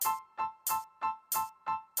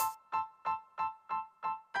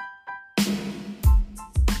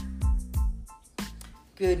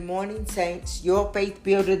Good morning, saints. Your faith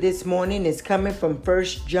builder this morning is coming from 1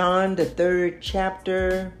 John, the 3rd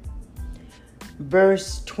chapter,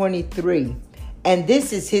 verse 23. And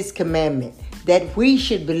this is his commandment, that we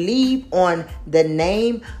should believe on the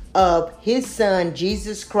name of his Son,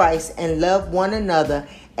 Jesus Christ, and love one another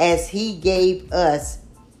as he gave us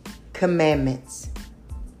commandments.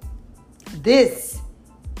 This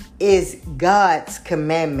is God's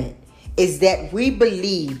commandment, is that we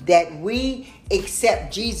believe, that we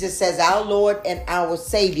accept Jesus as our Lord and our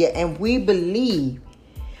Savior, and we believe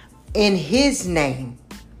in his name.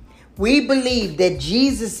 We believe that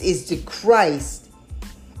Jesus is the Christ,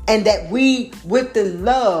 and that we, with the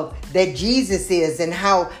love that Jesus is and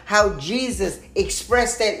how Jesus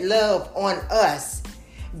expressed that love on us,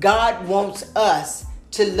 God wants us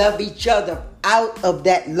to love each other out of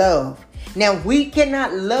that love. Now, we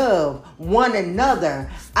cannot love one another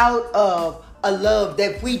out of a love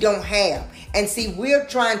that we don't have. And see, we're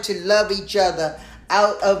trying to love each other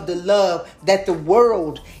out of the love that the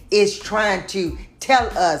world is trying to tell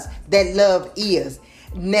us that love is.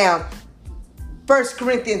 Now, 1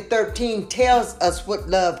 Corinthians 13 tells us what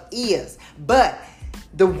love is, but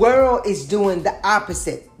the world is doing the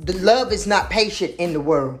opposite. The love is not patient in the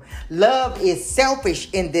world. Love is selfish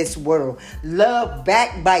in this world. Love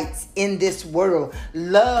backbites in this world.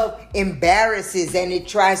 Love embarrasses and it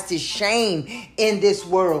tries to shame in this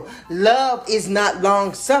world. Love is not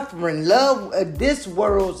long suffering. This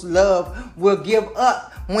world's love will give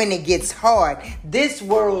up when it gets hard. This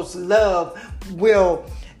world's love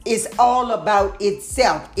is all about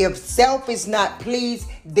itself. If self is not pleased,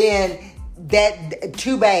 then that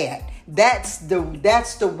too bad. That's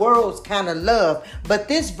the world's kind of love. But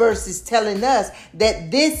this verse is telling us that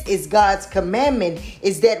this is God's commandment,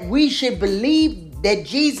 is that we should believe that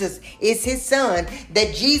Jesus is his Son,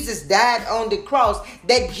 that Jesus died on the cross,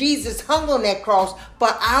 that Jesus hung on that cross for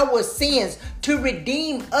our sins to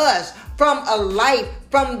redeem us from a life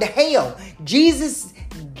from the hell. Jesus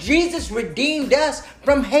redeemed us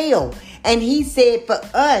from hell. And he said for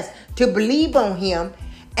us to believe on him.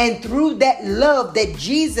 And through that love that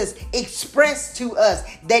Jesus expressed to us,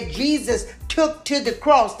 that Jesus took to the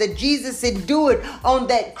cross, that Jesus endured on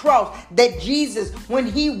that cross, that Jesus, when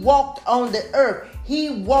he walked on the earth, he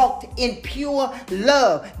walked in pure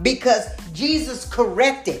love because Jesus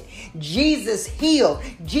corrected, Jesus healed,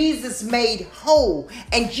 Jesus made whole,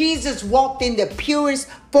 and Jesus walked in the purest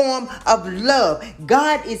form of love.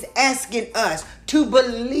 God is asking us to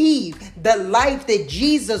believe the life that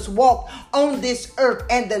Jesus walked on this earth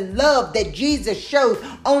and the love that Jesus showed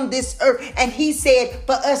on this earth. And he said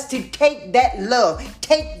for us to take that love,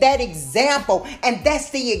 take that example, and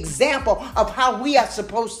that's the example of how we are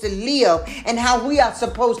supposed to live and how we are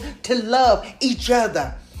supposed to love each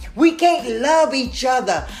other. We can't love each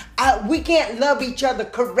other. We can't love each other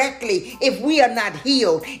correctly if we are not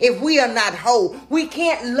healed, if we are not whole. We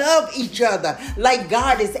can't love each other like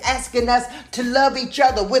God is asking us to love each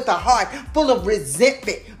other, with a heart full of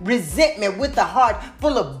resentment, with a heart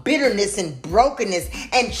full of bitterness and brokenness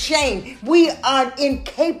and shame. We are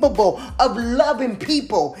incapable of loving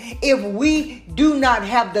people if we do not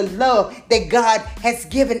have the love that God has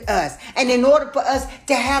given us. And in order for us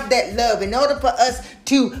to have that love, in order for us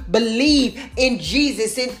to believe in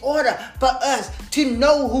Jesus, in order for us to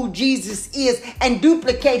know who Jesus is and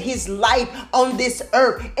duplicate his life on this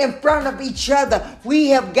earth in front of each other, we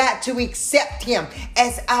have got to accept him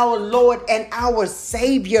as our Lord and our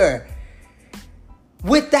Savior.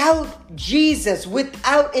 Without Jesus,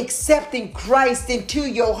 without accepting Christ into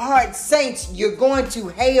your heart, saints, you're going to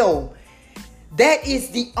hell. That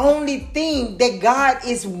is the only thing that God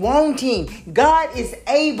is wanting. God is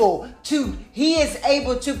able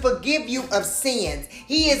to forgive you of sins.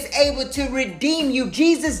 He is able to redeem you.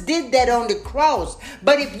 Jesus did that on the cross.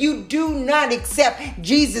 But if you do not accept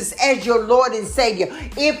Jesus as your Lord and Savior,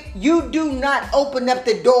 if you do not open up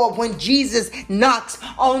the door when Jesus knocks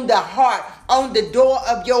on the heart, on the door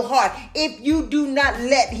of your heart, if you do not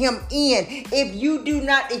let him in, if you do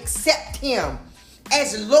not accept him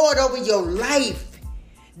as Lord over your life,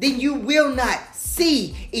 then you will not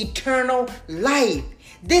see eternal life.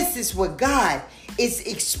 This is what God is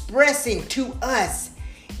expressing to us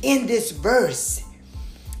in this verse.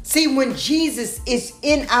 See, when Jesus is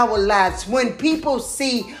in our lives, when people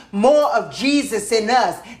see more of Jesus in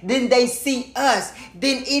us than they see us,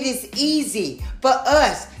 then it is easy for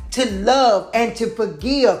us to love and to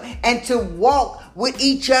forgive and to walk with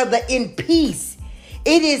each other in peace.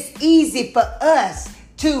 It is easy for us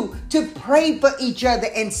to pray for each other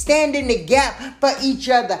and stand in the gap for each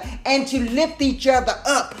other and to lift each other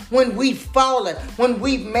up when we've fallen, when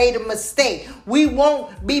we've made a mistake. We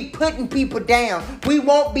won't be putting people down. We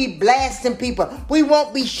won't be blasting people. We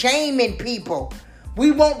won't be shaming people.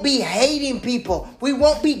 We won't be hating people. We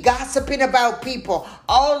won't be gossiping about people.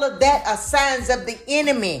 All of that are signs of the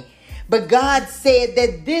enemy. But God said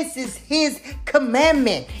that this is his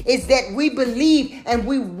commandment, is that we believe and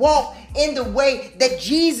we walk in the way that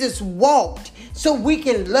Jesus walked so we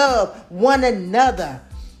can love one another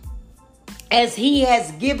as he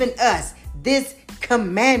has given us this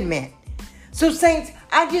commandment. So saints,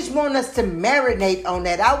 I just want us to marinate on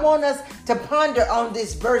that. I want us to ponder on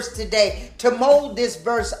this verse today, to mold this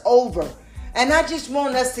verse over. And I just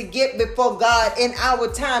want us to get before God in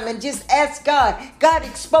our time and just ask God, God,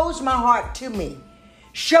 expose my heart to me.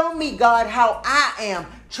 Show me, God, how I am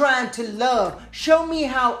trying to love. Show me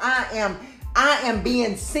how I am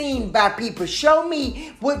being seen by people. Show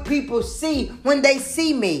me what people see when they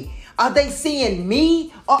see me. Are they seeing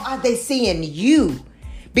me or are they seeing you?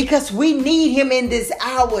 Because we need him in this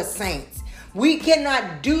hour, saints. We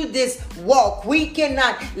cannot do this walk. We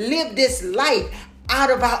cannot live this life out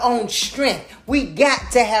of our own strength. We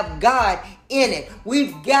got to have God in it.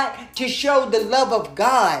 We've got to show the love of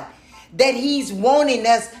God that he's wanting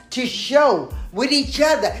us to show with each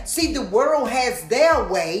other. See, the world has their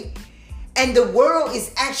way, and the world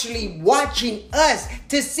is actually watching us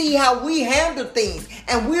to see how we handle things.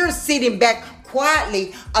 And we're sitting back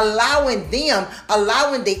quietly, allowing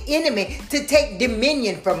the enemy to take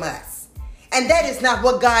dominion from us. And that is not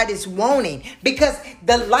what God is wanting, because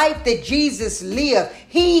the life that Jesus lived,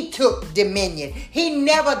 he took dominion. He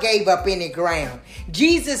never gave up any ground.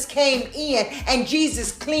 Jesus came in and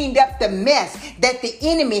Jesus cleaned up the mess that the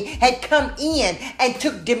enemy had come in and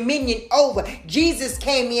took dominion over. Jesus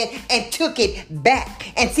came in and took it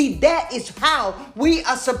back. And see, that is how we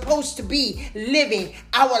are supposed to be living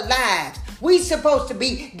our lives. We're supposed to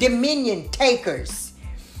be dominion takers.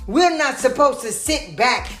 We're not supposed to sit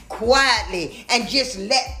back quietly and just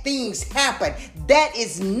let things happen. That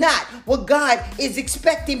is not what God is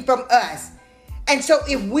expecting from us. And so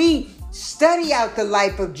if we study out the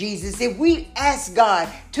life of Jesus, if we ask God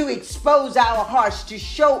to expose our hearts, to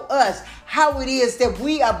show us how it is that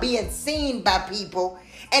we are being seen by people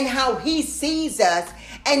and how he sees us,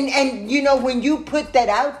 and you know, when you put that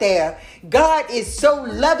out there, God is so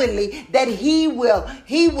lovingly that he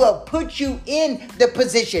will put you in the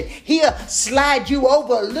position. He'll slide you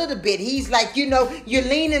over a little bit. He's like, you know, you're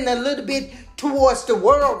leaning a little bit towards the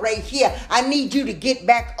world right here. I need you to get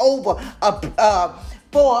back over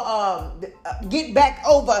get back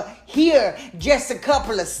over here just a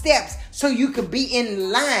couple of steps so you can be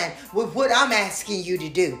in line with what I'm asking you to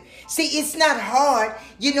do. See, it's not hard,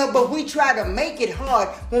 you know, but we try to make it hard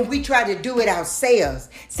when we try to do it ourselves.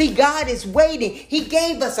 See, God is waiting. He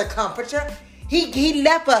gave us a comforter. He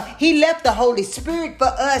left the Holy Spirit for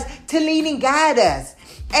us to lead and guide us.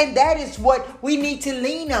 And that is what we need to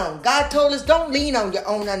lean on. God told us, don't lean on your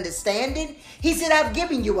own understanding. He said, I've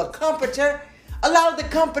given you a comforter. Allow the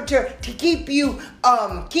comforter to keep you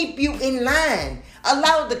in line.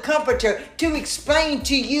 Allow the comforter to explain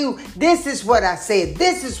to you, this is what I said.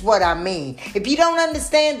 This is what I mean. If you don't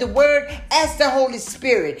understand the word, ask the Holy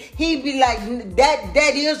Spirit. He'd be like,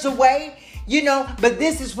 that is a way, you know, but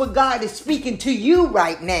this is what God is speaking to you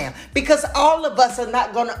right now. Because all of us are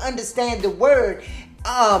not going to understand the word.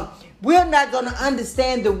 We're not going to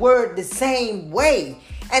understand the word the same way.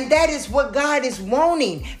 And that is what God is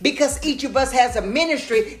wanting, because each of us has a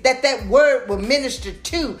ministry that word will minister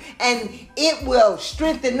to, and it will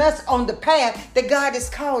strengthen us on the path that God has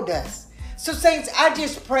called us. So saints, I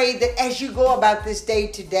just pray that as you go about this day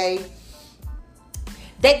today,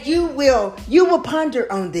 that you will ponder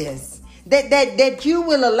on this, that you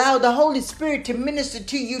will allow the Holy Spirit to minister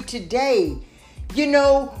to you today. You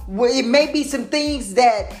know, it may be some things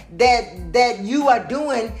that you are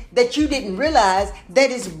doing that you didn't realize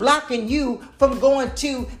that is blocking you from going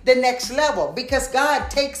to the next level, because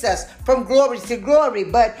God takes us from glory to glory.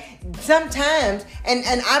 But sometimes, and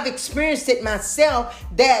I've experienced it myself,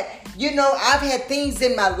 that, you know, I've had things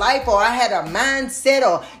in my life, or I had a mindset,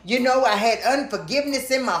 or, you know, I had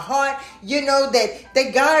unforgiveness in my heart, you know,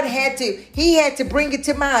 that God had to bring it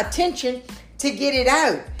to my attention to get it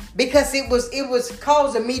out. Because it was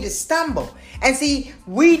causing me to stumble. And see,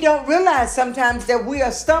 we don't realize sometimes that we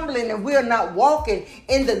are stumbling and we are not walking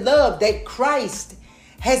in the love that Christ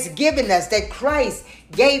has given us, that Christ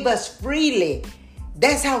gave us freely.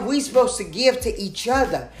 That's how we're supposed to give to each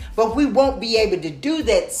other. But we won't be able to do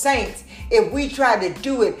that, saints, if we try to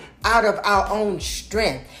do it out of our own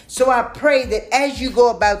strength. So I pray that as you go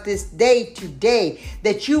about this day today,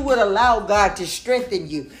 that you would allow God to strengthen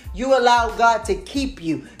you. You allow God to keep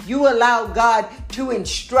you. You allow God to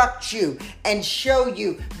instruct you and show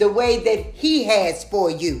you the way that He has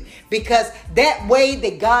for you. Because that way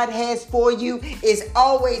that God has for you is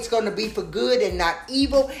always going to be for good and not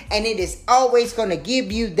evil. And it is always going to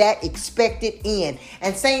give you that expected end.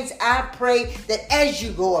 And saints, I pray that as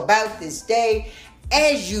you go about this day,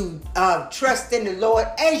 as you trust in the Lord,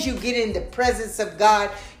 as you get in the presence of God,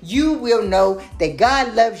 you will know that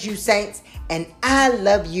God loves you, saints, and I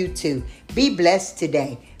love you too. Be blessed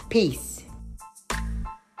today. Peace.